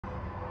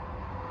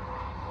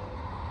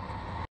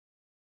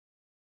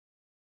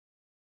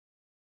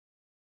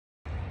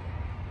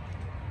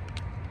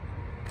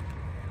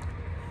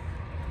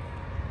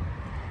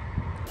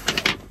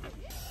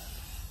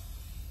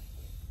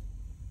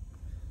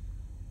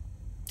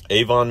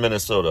Avon,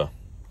 Minnesota.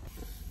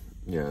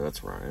 Yeah,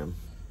 that's where I am.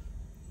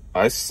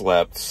 I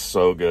slept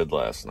so good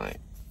last night,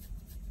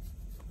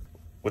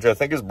 which I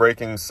think is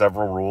breaking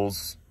several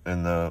rules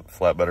in the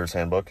Flatbedders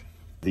Handbook.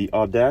 The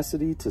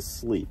audacity to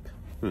sleep.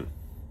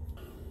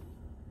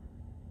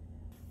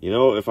 You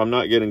know, if I'm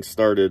not getting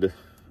started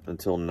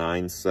until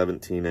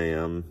 9:17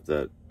 a.m.,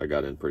 that I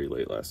got in pretty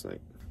late last night.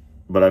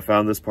 But I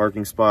found this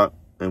parking spot,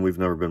 and we've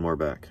never been more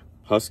back.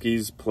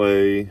 Huskies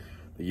play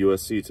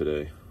USC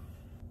today,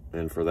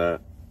 and for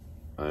that,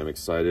 I'm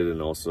excited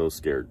and also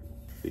scared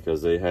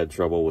because they had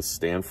trouble with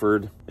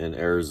Stanford and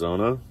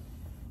Arizona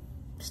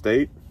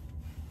State.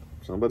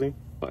 Somebody?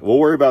 We'll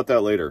worry about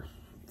that later.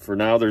 For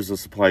now, there's a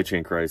supply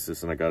chain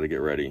crisis, and I got to get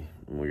ready,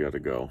 and we got to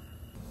go.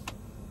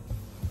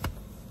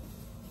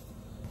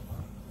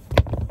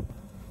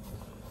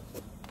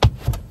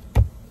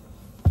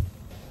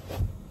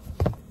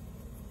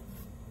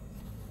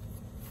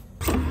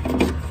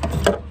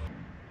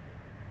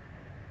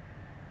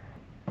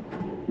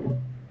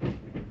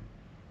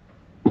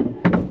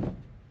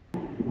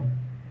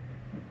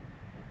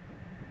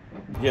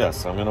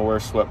 Yes, I'm gonna wear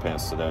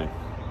sweatpants today.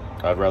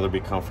 I'd rather be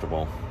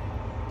comfortable.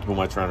 Who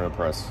am I trying to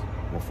impress?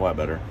 I'm a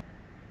flatbedder.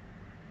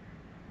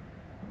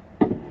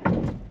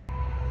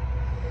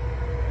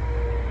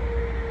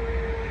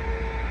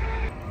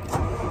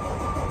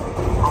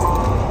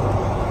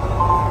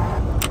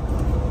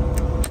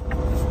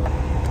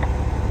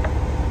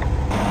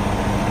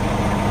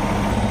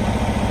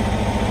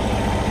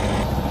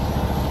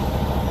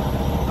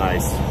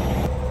 Nice.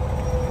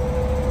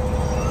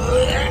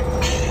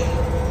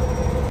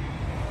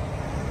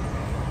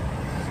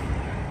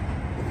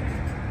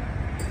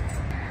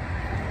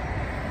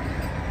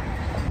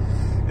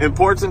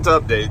 Important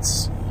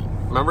updates.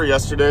 Remember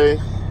yesterday?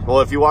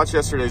 Well, if you watched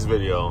yesterday's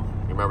video,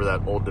 you remember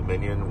that Old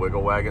Dominion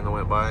wiggle wagon that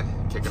went by,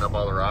 kicking up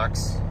all the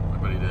rocks?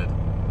 Look what he did.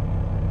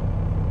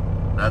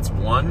 That's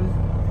one,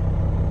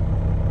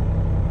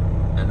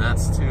 and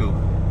that's two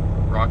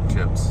rock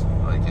chips.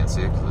 Oh, you can't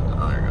see it because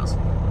oh, there it goes.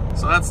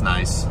 So that's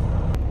nice.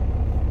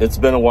 It's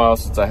been a while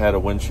since I had a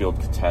windshield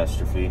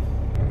catastrophe.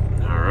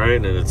 All right,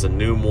 and it's a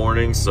new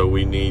morning, so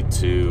we need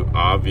to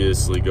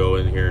obviously go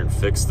in here and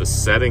fix the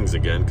settings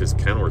again because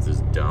Kenworth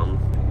is dumb.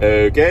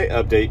 Okay,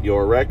 update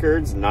your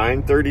records.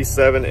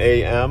 9:37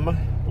 a.m.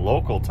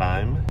 local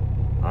time.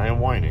 I am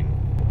whining.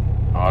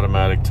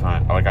 Automatic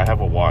time. Like, I have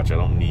a watch. I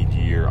don't need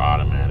your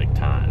automatic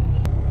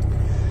time.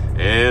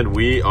 And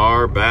we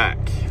are back.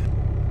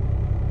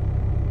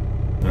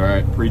 All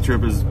right,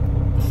 pre-trip is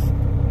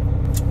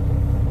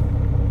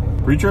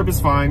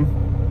fine,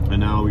 and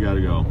now we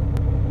gotta go.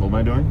 What am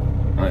I doing?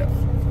 Oh, yeah.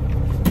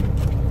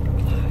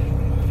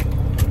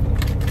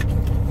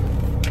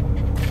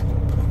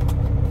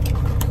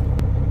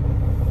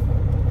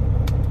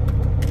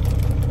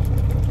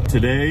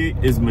 Today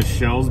is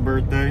Michelle's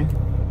birthday,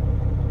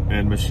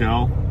 and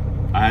Michelle,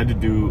 I had to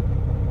do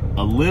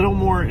a little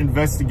more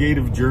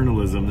investigative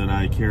journalism than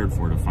I cared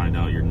for to find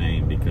out your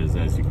name, because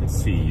as you can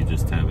see, you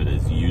just have it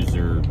as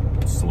user/MN,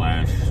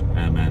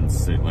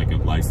 like a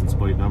license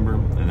plate number,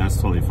 and that's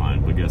totally fine,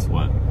 but guess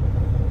what?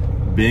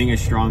 Being a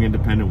strong,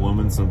 independent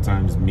woman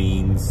sometimes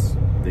means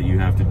that you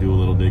have to do a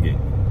little digging.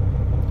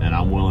 And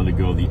I'm willing to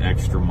go the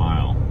extra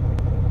mile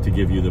to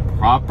give you the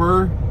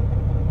proper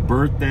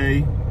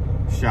birthday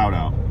shout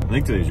out. I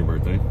think today's your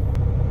birthday.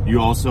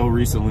 You also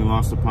recently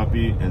lost a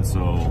puppy, and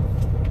so,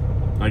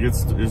 like,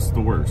 it's the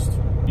worst.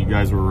 You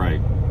guys were right.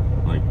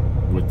 Like,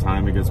 with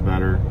time it gets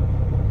better,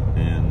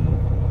 and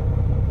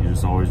you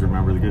just always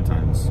remember the good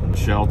times. And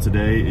Michelle,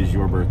 today is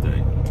your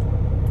birthday.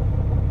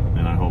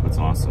 And I hope it's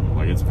awesome.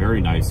 Like, it's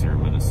very nice here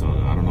in Minnesota.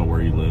 I don't know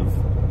where you live,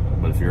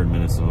 but if you're in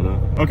Minnesota.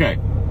 Okay,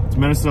 it's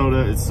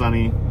Minnesota, it's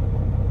sunny,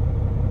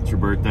 it's your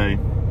birthday,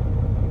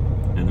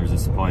 and there's a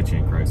supply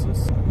chain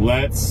crisis.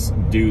 Let's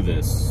do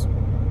this.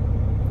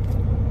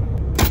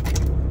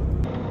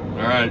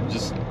 All right,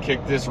 just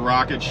kick this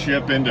rocket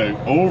ship into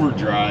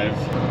overdrive.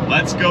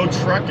 Let's go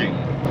trucking.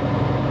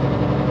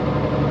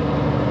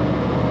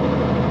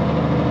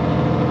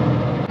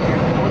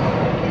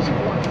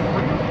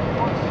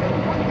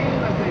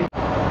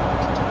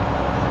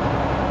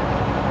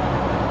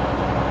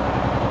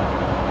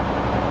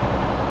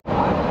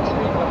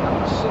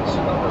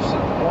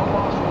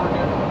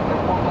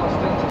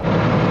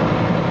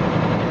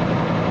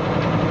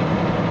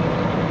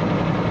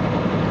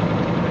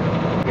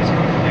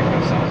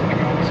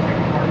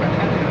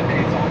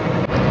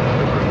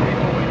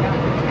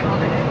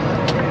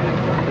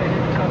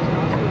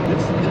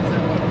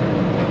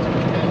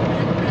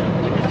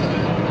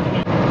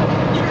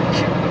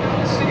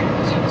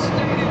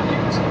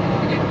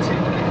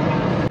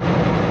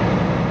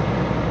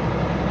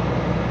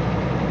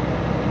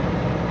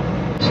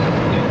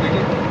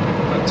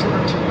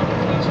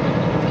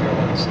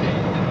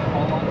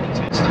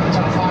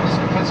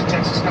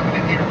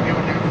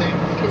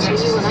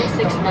 Continue on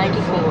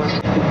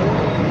I-694.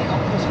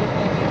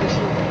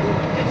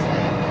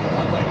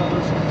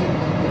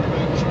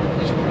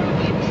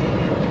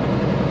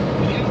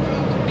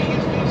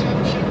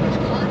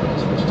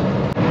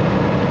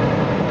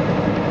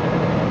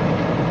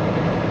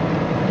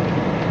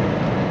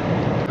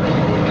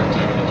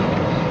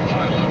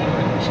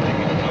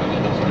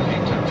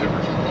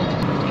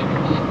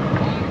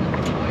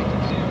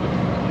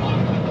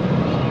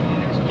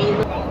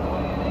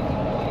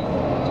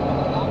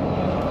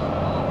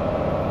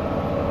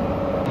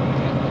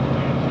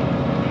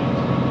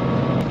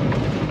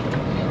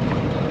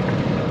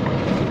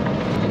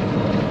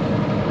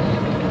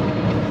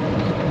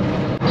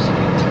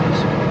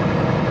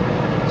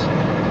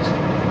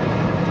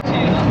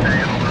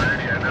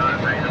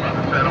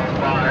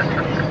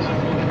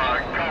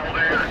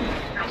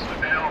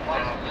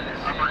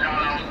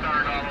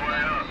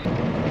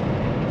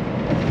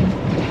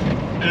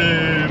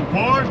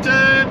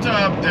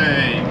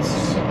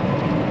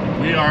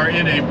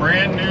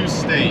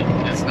 state.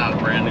 It's not a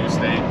brand new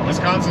state.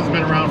 Wisconsin's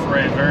been around for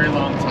a very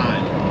long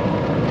time.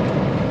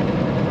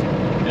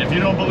 And if you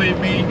don't believe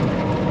me,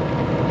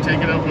 take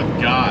it up with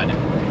God.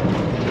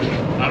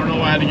 I don't know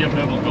why I had to get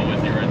biblical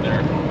with you right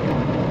there.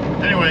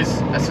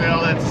 Anyways, I say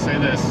all that to say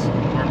this.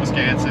 We're in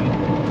Wisconsin.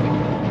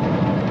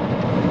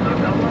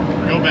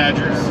 Go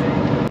Badgers.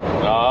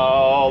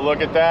 Oh,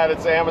 look at that.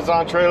 It's the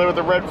Amazon trailer with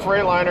the red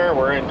Freightliner.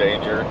 We're in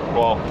danger.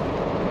 Well,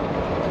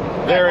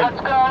 they're in... What's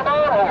going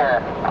on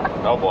here?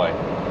 Oh boy.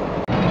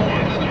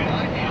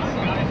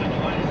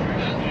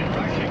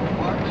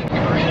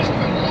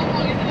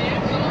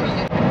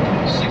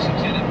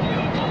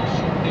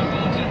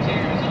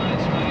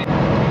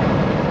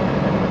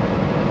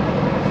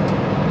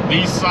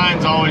 These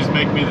signs always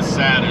make me the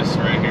saddest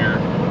right here.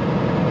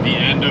 The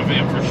end of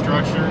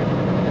infrastructure.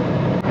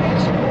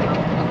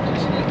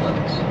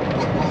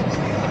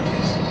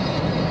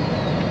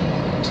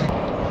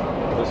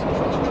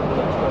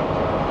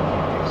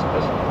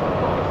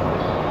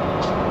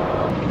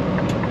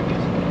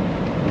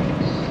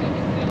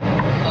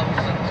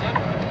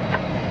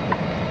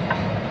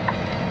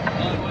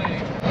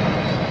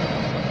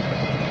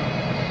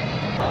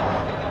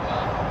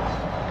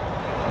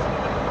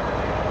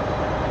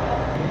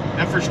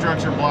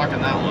 Infrastructure blocking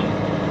that one.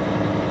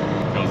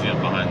 Goes in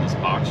behind this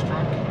box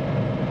truck.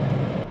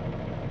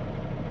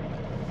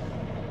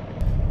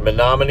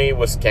 Menominee,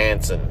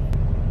 Wisconsin.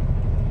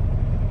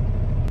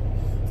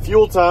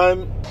 Fuel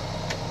time.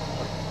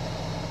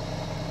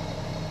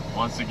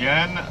 Once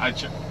again, oh,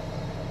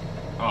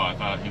 I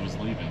thought he was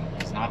leaving.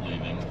 He's not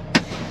leaving.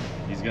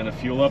 He's gonna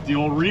fuel up the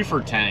old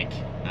reefer tank.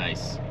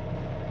 Nice.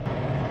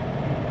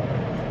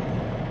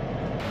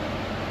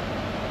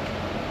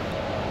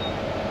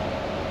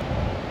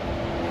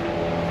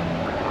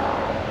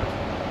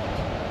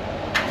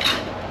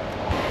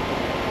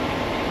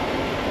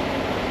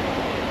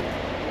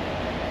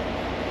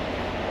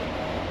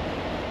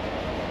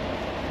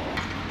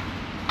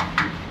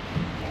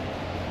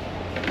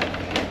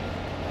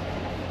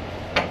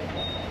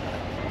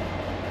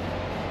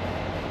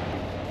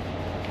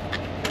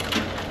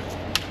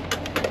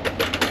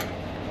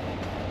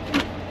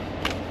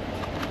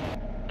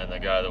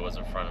 The guy that was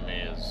in front of me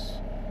is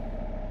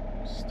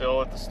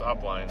still at the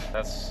stop line.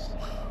 It's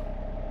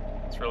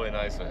really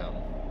nice of him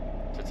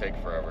to take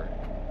forever.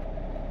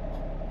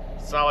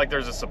 It's not like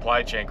there's a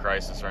supply chain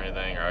crisis or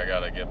anything, or I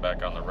gotta get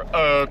back on the road.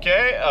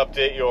 Okay,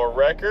 update your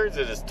records.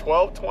 It is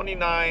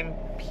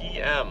 12:29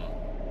 p.m.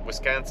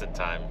 Wisconsin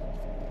time.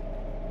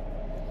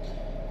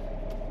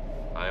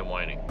 I am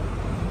whining.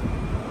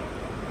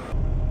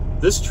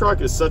 This truck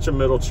is such a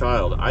middle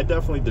child. I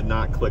definitely did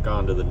not click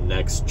on to the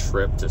next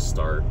trip to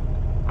start.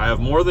 I have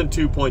more than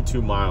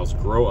 2.2 miles.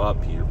 Grow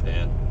up, Peter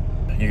Pan.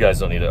 You guys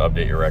don't need to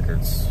update your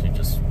records. You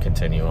just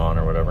continue on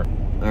or whatever.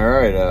 All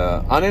right,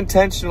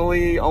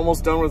 unintentionally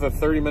almost done with a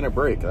 30-minute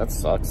break. That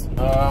sucks.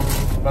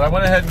 But I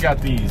went ahead and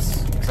got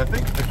these because I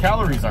think the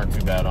calories aren't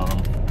too bad on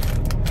them.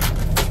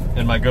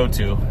 And my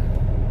go-to,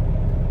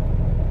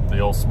 the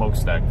old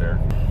smokestack there.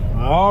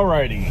 All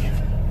righty.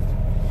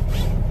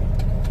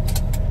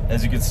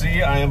 As you can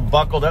see, I am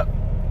buckled up.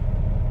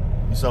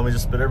 You saw me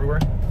just spit everywhere?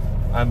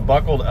 I'm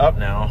buckled up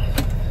now.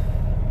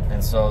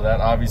 And so that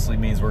obviously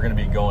means we're gonna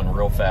be going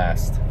real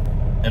fast.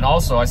 And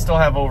also, I still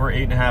have over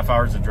 8.5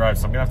 hours to drive,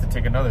 so I'm gonna have to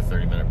take another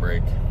 30-minute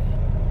break.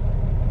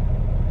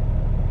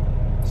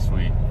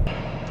 Sweet.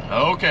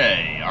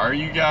 Okay, are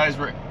you guys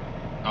ready?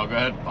 Oh, go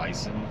ahead,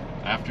 Bison.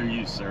 After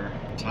you, sir.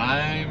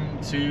 Time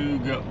to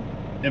go.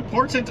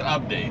 Important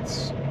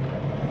updates.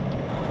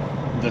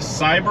 The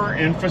cyber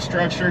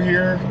infrastructure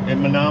here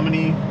in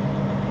Menominee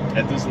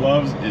at this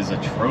Love's is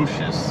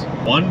atrocious.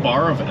 1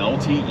 bar of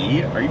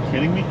LTE? Are you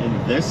kidding me?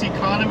 In this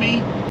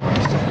economy?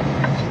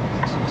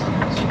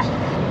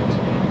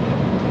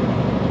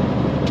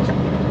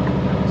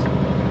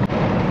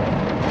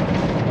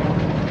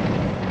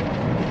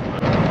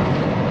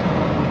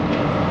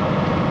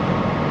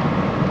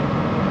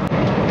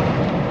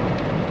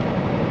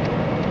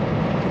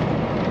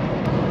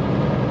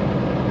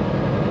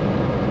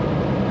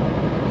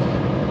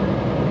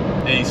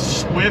 A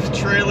Swift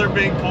trailer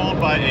being pulled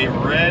by a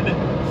red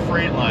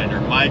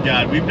Freightliner. My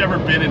God, we've never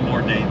been in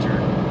more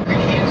danger.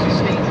 Kansas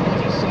State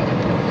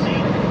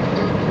 27-14,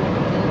 third quarter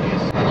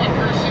focus.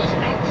 Rutgers has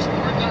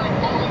outscored their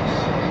opponents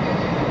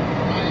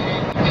by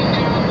looking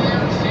down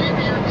there.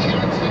 Xavier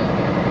Johnson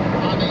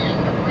on the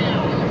end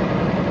around.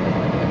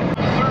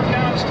 Third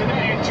downs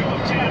today, 2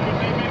 of 10, but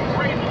they've been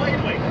great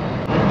lately.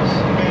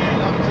 Man,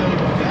 I'm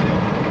telling you, that is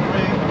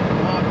great.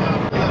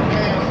 That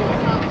pass on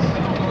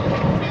Thompson on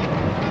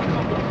a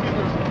couple of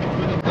fingers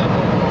with a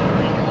double on.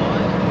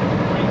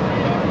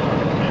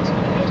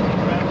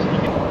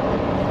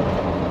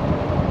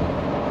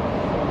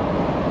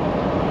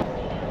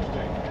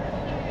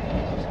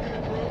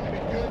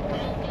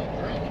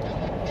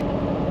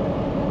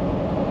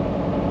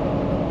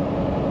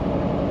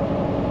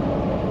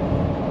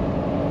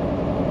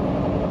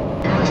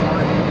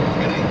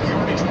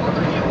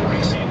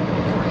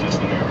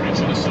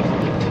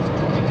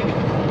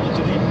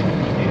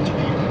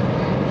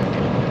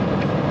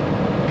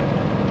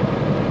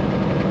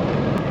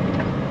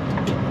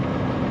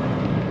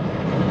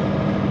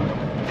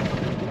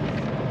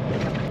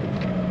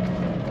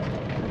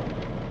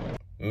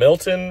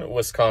 Milton,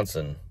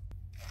 Wisconsin.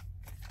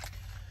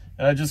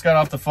 And I just got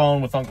off the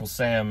phone with Uncle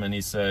Sam, and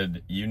he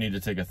said, you need to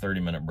take a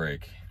 30-minute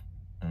break.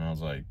 And I was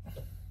like...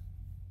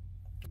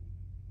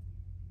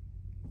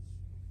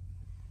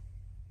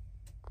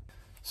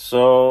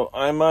 So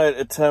I might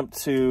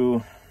attempt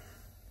to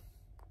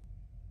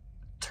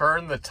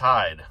turn the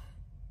tide.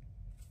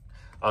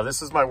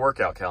 This is my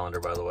workout calendar,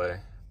 by the way.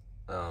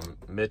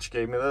 Mitch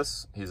gave me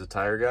this. He's a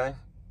tire guy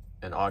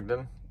in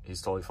Ogden.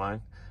 He's totally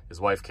fine. His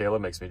wife, Kayla,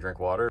 makes me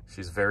drink water.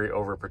 She's very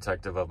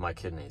overprotective of my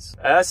kidneys.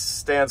 S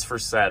stands for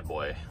sad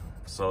boy.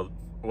 So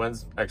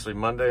actually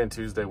Monday and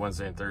Tuesday,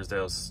 Wednesday and Thursday,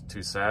 I was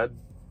too sad.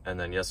 And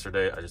then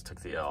yesterday, I just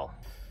took the L.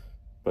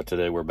 But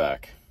today we're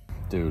back.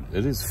 Dude,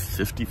 it is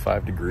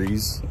 55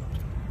 degrees.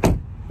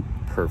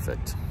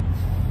 Perfect.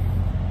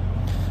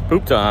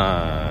 Poop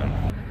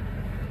time.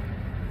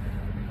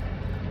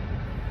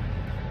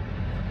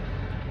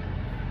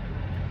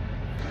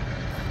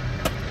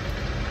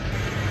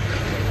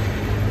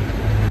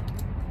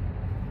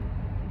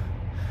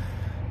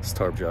 This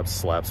tarp job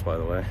slaps, by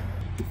the way.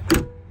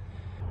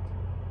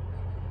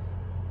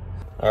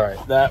 All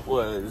right, that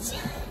was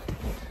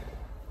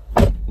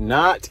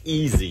not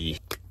easy.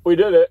 We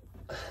did it.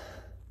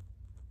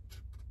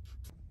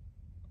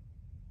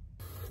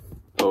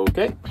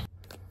 Okay.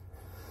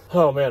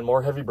 Oh man,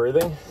 more heavy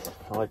breathing.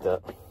 I like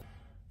that.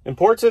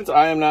 Important,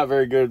 I am not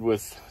very good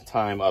with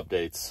time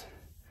updates.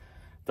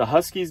 The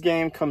Huskies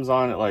game comes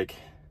on at like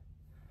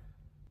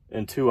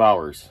in 2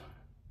 hours.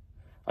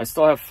 I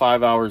still have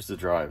 5 hours to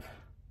drive.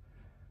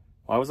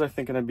 Why was I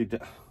thinking I'd be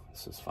done?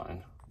 This is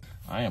fine.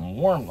 I am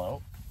warm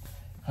though.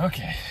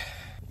 Okay.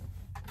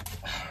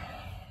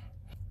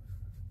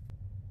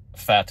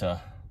 Fata.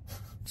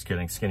 Just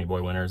kidding, Skinny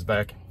Boy Winter is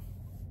back.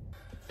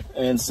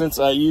 And since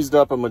I used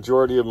up a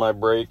majority of my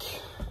break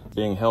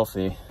being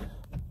healthy,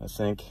 I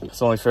think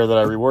it's only fair that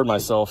I reward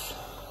myself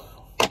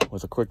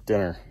with a quick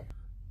dinner.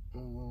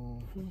 The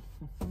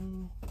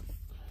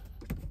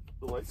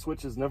light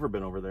switch has never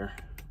been over there.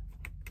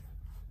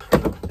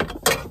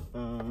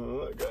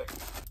 Okay.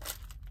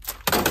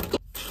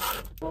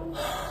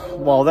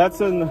 While that's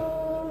in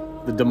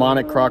the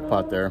demonic crock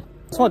pot there,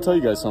 I just want to tell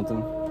you guys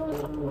something.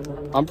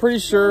 I'm pretty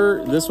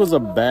sure this was a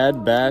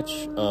bad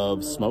batch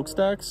of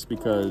smokestacks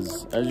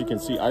because, as you can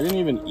see, I didn't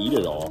even eat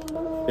it all.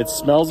 It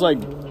smells like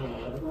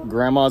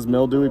grandma's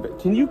mildewy.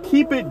 Can you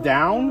keep it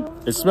down?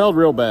 It smelled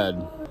real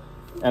bad.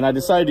 And I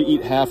decided to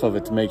eat half of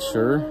it to make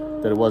sure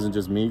that it wasn't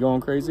just me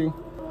going crazy.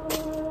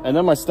 And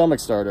then my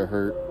stomach started to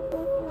hurt.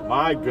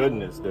 My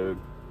goodness, dude.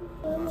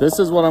 This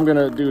is what I'm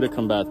gonna do to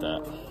combat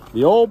that.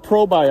 The old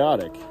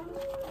probiotic.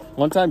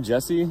 One time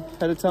Jesse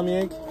had a tummy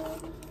ache,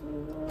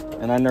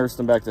 and I nursed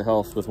him back to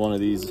health with one of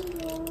these.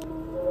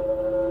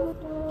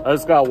 I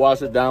just gotta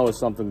wash it down with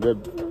something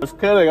good. Just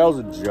kidding, that was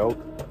a joke.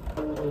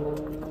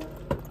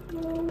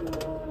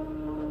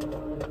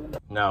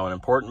 Now, an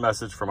important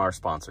message from our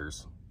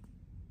sponsors.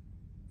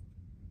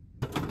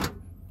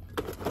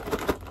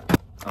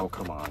 Oh,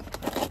 come on.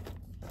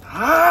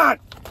 Hot!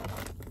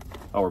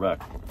 Oh, we're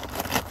back.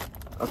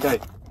 Okay,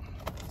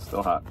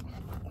 still hot.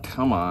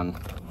 Come on.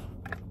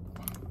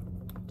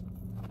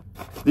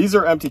 These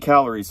are empty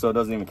calories, so it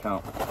doesn't even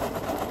count.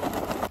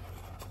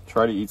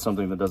 Try to eat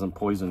something that doesn't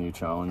poison you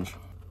challenge.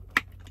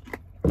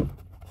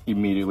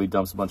 Immediately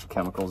dumps a bunch of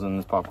chemicals in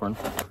his popcorn.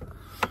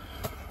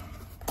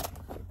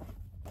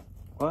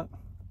 What?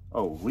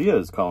 Oh, Leah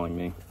is calling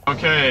me.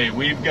 Okay,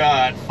 we've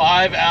got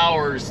 5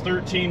 hours,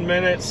 13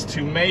 minutes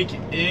to make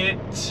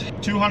it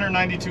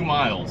 292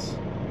 miles.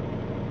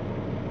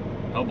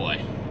 Oh boy.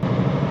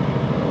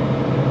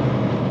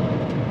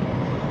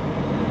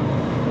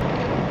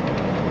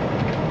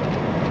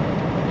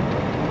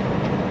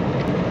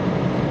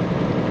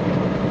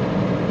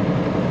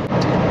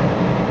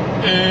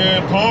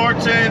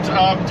 Important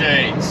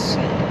updates.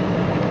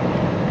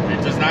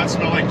 It does not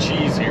smell like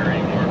cheese here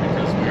anymore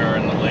because we are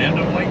in the land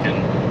of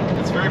Lincoln.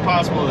 It's very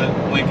possible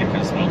that Lincoln could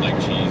have smelled like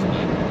cheese,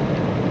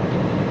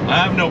 but I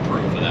have no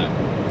proof of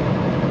that.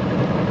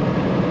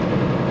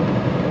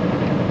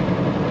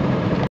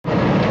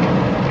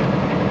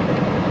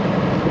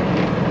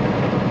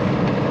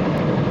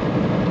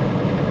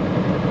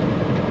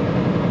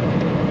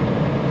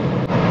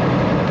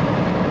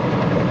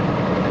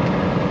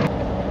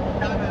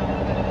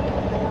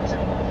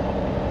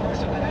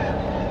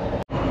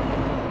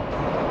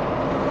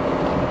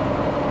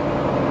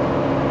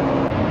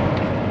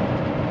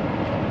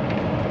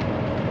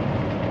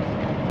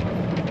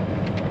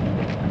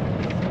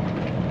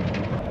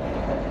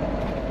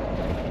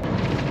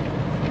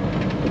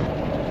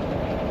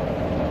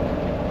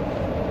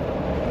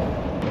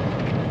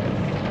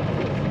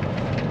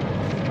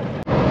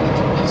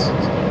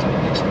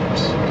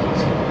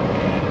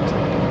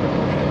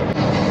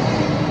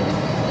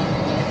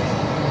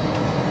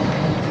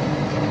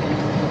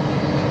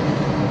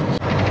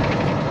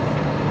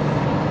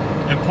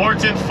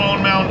 Important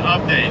phone mount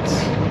updates.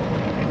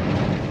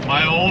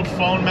 My old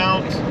phone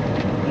mount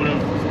would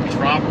have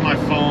dropped my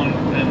phone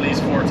at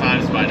least 4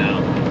 times by now.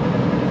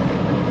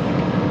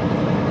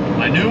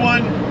 My new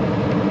one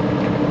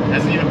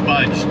hasn't even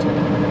budged.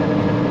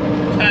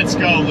 Let's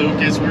go,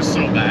 Lucas. We're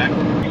so back.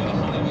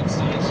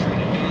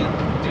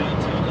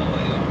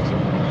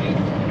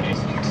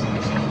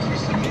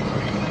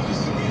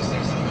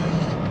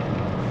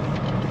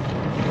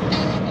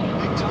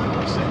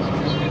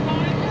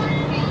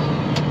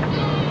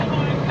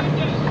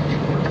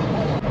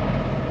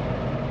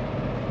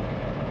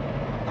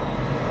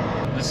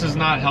 This is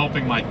not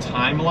helping my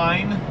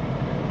timeline.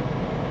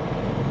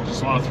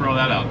 Just want to throw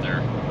that out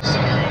there. But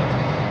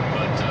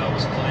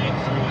was playing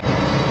through it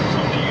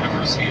from the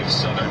University of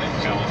Southern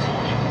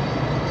California.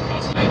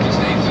 Los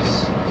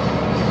Angeles.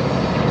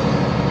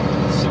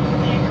 So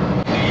eager.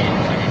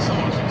 I guess the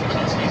Washington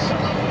Huskies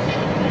somehow will be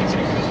able to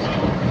take it as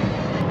well.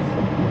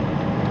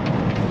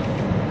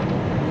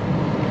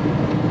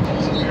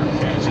 Calls a fair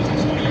catch at the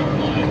 20-yard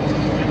line,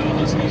 and the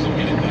Huskies will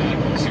get it back.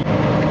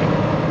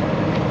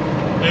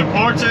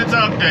 Important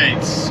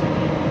updates.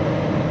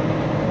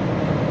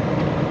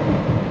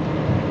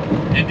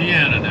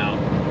 Indiana now.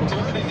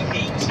 Third and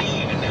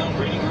 18, and now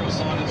Brady Gross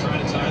on to try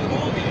to tie the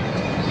ball game.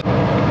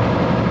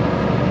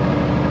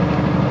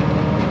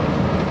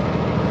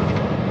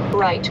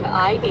 Right to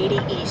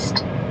I-80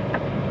 East.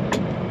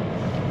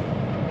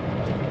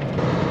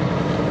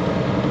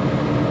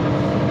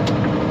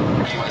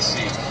 USC.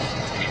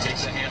 He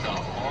takes a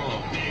handoff.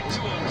 Marlowe big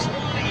to a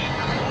 20.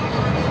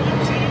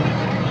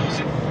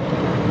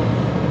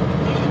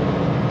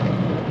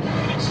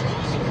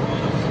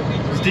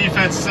 This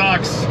defense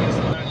sucks.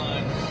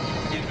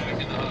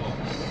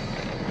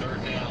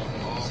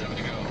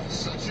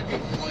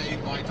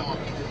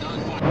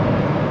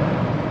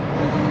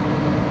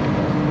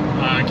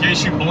 In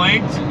case you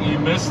blinked, you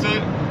missed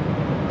it,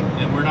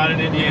 and we're not in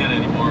Indiana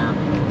anymore.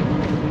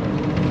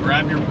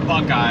 Grab your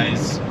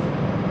Buckeyes.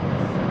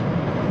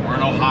 We're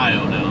in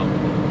Ohio now.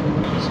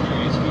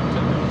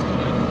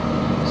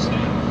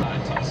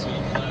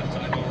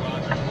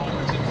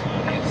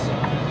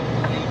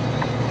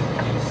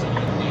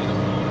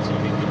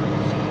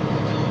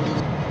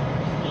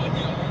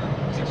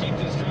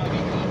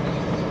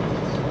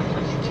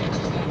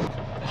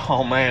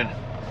 Oh man,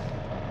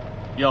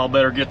 y'all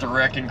better get the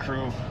wrecking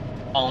crew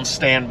on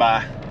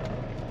standby.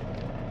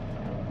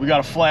 We got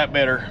a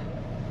flatbedder,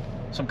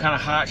 some kind of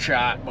hot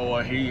shot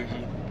boy. He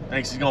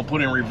thinks he's gonna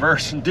put in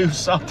reverse and do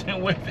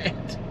something with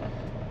it.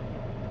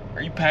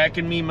 Are you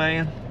packing me,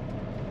 man?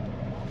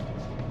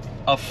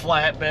 A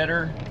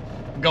flatbedder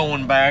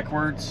going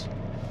backwards?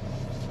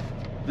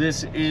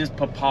 This is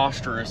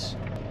preposterous.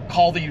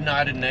 Call the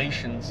United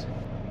Nations.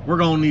 We're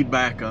gonna need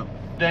backup.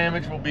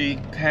 Damage will be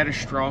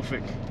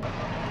catastrophic.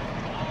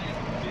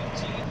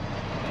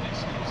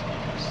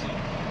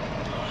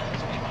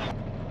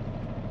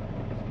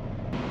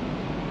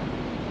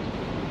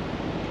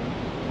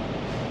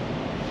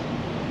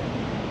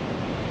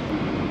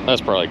 That's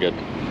probably good.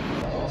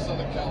 Well,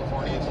 Southern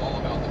California, it's all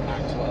about the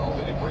Pac-12.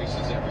 It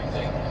embraces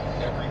everything.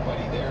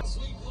 Everybody there.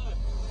 Sweep left.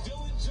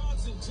 Dylan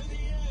Johnson to the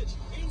edge.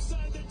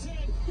 Inside the 10.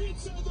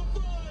 Inside the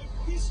 5.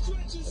 He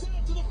stretches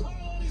out to the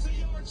pylon. He's a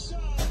yard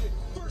shy.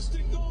 First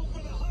and goal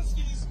for the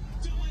Huskies.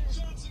 Dylan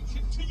Johnson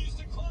continues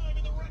to climb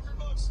in the record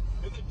books.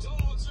 And the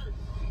Dogs are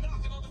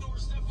knocking on the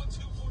doorstep with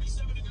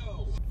 2:47 to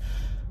go.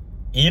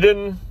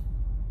 Eden,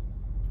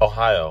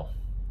 Ohio.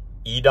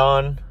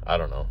 Edon, I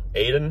don't know.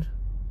 Aiden?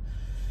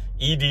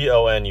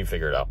 E-D-O-N, you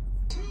figure it out.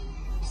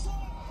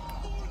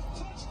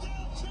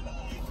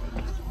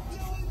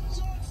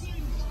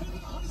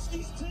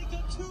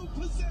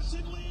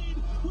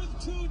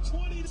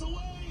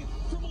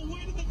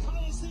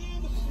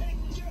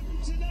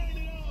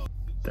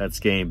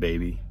 That's game,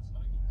 baby.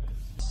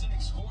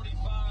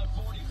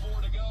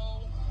 6:45-44 to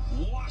go.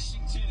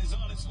 Washington is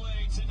on its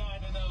way to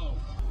 9-0.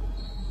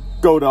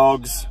 Go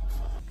Dogs.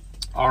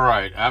 All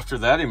right, after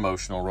that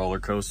emotional roller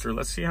coaster,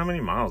 let's see how many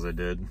miles I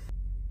did.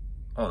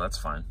 Oh, that's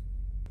fine.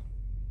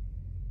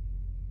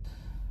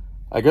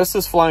 I guess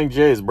this Flying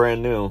J is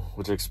brand new,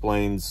 which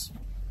explains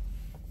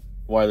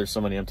why there's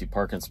so many empty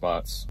parking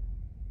spots.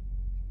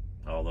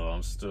 Although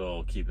I'm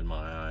still keeping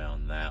my eye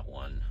on that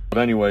one. But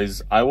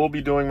anyways, I will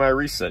be doing my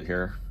reset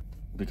here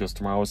because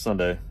tomorrow is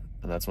Sunday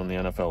and that's when the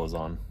NFL is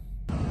on.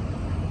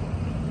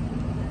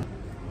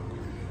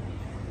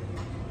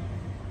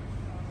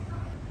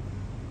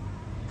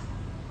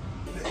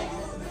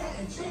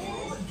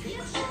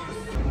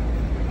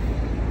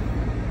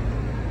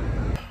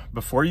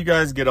 Before you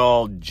guys get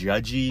all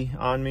judgy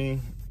on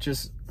me,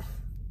 just,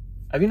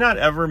 have you not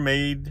ever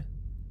made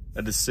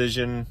a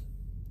decision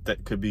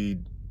that could be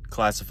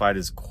classified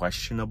as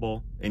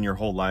questionable in your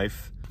whole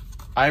life?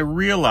 I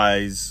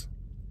realize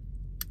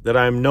that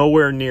I'm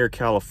nowhere near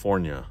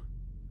California,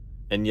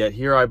 and yet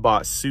here I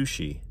bought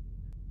sushi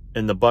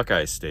in the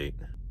Buckeye State.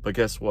 But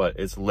guess what?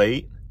 It's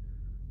late.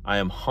 I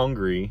am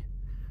hungry.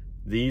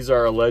 These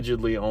are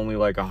allegedly only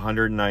like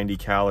 190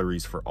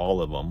 calories for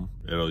all of them.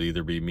 It'll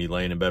either be me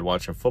laying in bed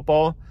watching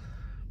football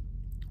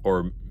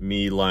or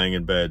me lying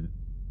in bed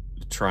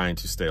trying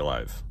to stay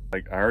alive.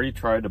 Like, I already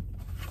tried to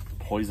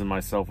poison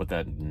myself with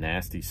that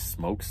nasty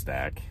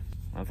smokestack.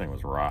 That thing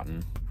was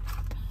rotten.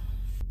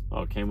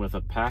 Oh, it came with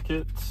a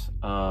packet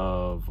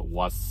of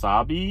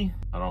wasabi.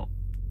 I don't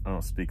I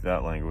don't speak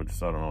that language,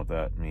 so I don't know what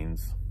that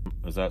means.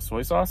 Is that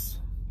soy sauce?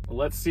 Well,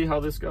 let's see how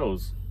this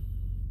goes.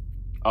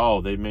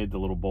 Oh, they made the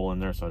little bowl in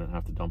there so I didn't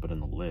have to dump it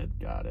in the lid.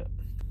 Got it.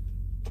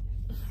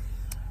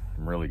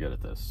 I'm really good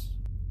at this.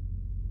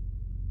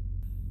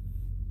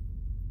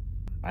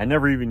 I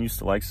never even used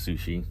to like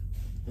sushi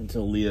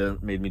until Leah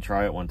made me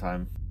try it one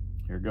time.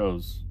 Here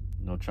goes.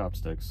 No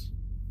chopsticks.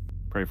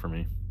 Pray for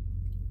me.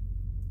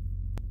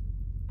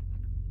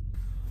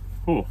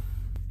 Whew.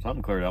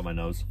 Something cleared out my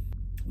nose.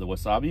 The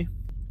wasabi,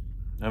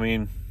 I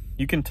mean,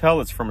 you can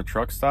tell it's from a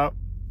truck stop,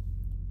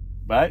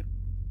 but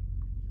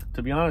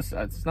to be honest,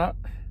 it's not.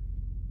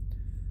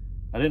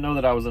 I didn't know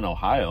that I was in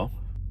Ohio.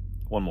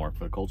 One more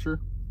for the culture.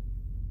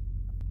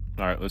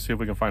 All right, let's see if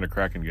we can find a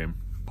Kraken game.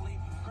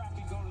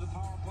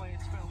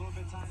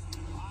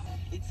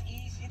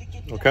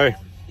 Okay,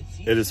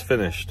 it is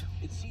finished.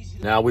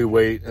 Now we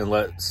wait and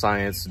let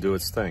science do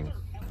its thing.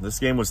 This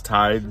game was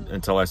tied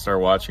until I started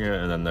watching it,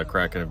 and then the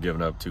Kraken have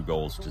given up 2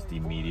 goals just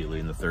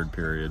immediately in the 3rd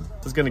period.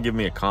 This is going to give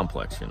me a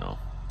complex, you know.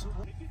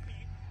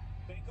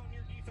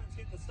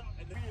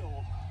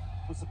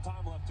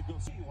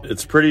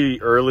 It's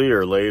pretty early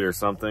or late or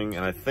something,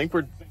 and I think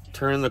we're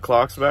turning the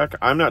clocks back.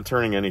 I'm not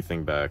turning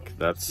anything back.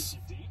 That's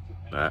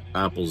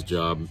Apple's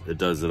job. It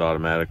does it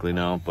automatically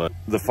now, but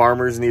the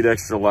farmers need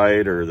extra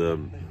light, or the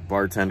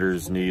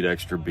bartenders need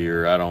extra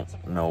beer. I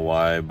don't know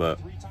why, but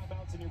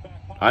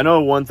I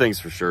know one thing's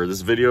for sure. This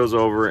video's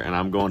over and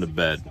I'm going to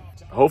bed.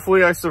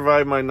 Hopefully I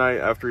survived my night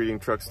after eating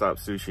truck stop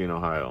sushi in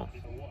Ohio.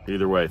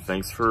 Either way,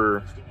 thanks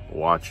for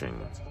watching,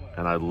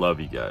 and I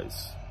love you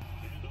guys.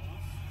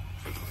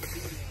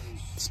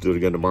 Let's do it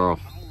again tomorrow.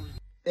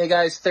 Hey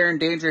guys, Theron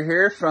Danger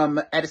here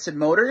from Edison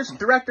Motors,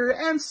 director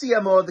and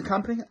CMO of the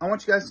company. I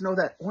want you guys to know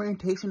that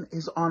orientation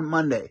is on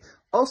Monday.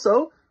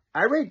 Also,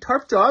 I rate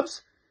tarp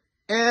jobs,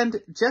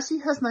 and Jesse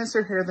has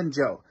nicer hair than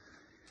Joe.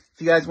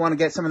 If you guys want to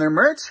get some of their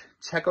merch,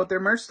 check out their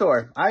merch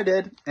store. I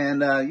did,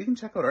 and you can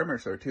check out our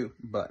merch store too,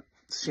 but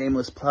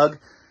shameless plug.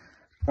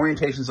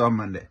 Orientation's on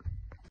Monday.